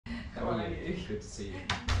you? Good to see you.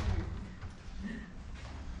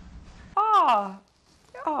 Oh,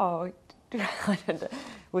 I don't know.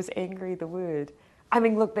 Was angry the word? I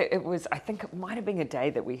mean, look, it was, I think it might have been a day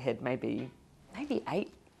that we had maybe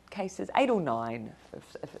 8 cases, 8 or 9,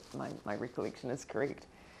 if my recollection is correct.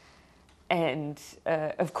 And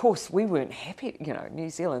of course, we weren't happy. You know, New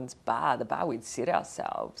Zealand's the bar we'd set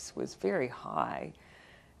ourselves was very high.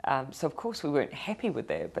 So of course we weren't happy with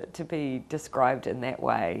that, but to be described in that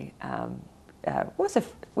way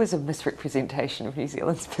was a misrepresentation of New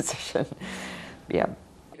Zealand's position. Yeah.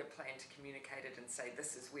 A plan to communicate it and say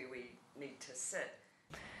this is where we need to sit.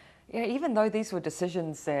 Yeah, even though these were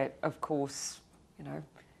decisions that, of course, you know,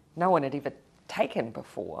 no one had ever taken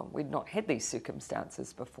before. We'd not had these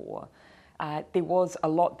circumstances before. There was a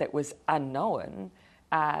lot that was unknown.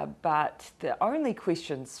 But the only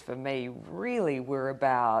questions for me really were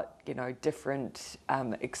about, you know, different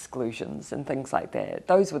exclusions and things like that.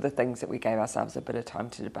 Those were the things that we gave ourselves a bit of time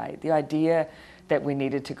to debate. The idea that we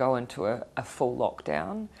needed to go into a full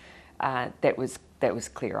lockdown, that was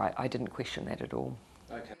clear. I didn't question that at all.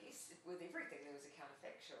 Okay.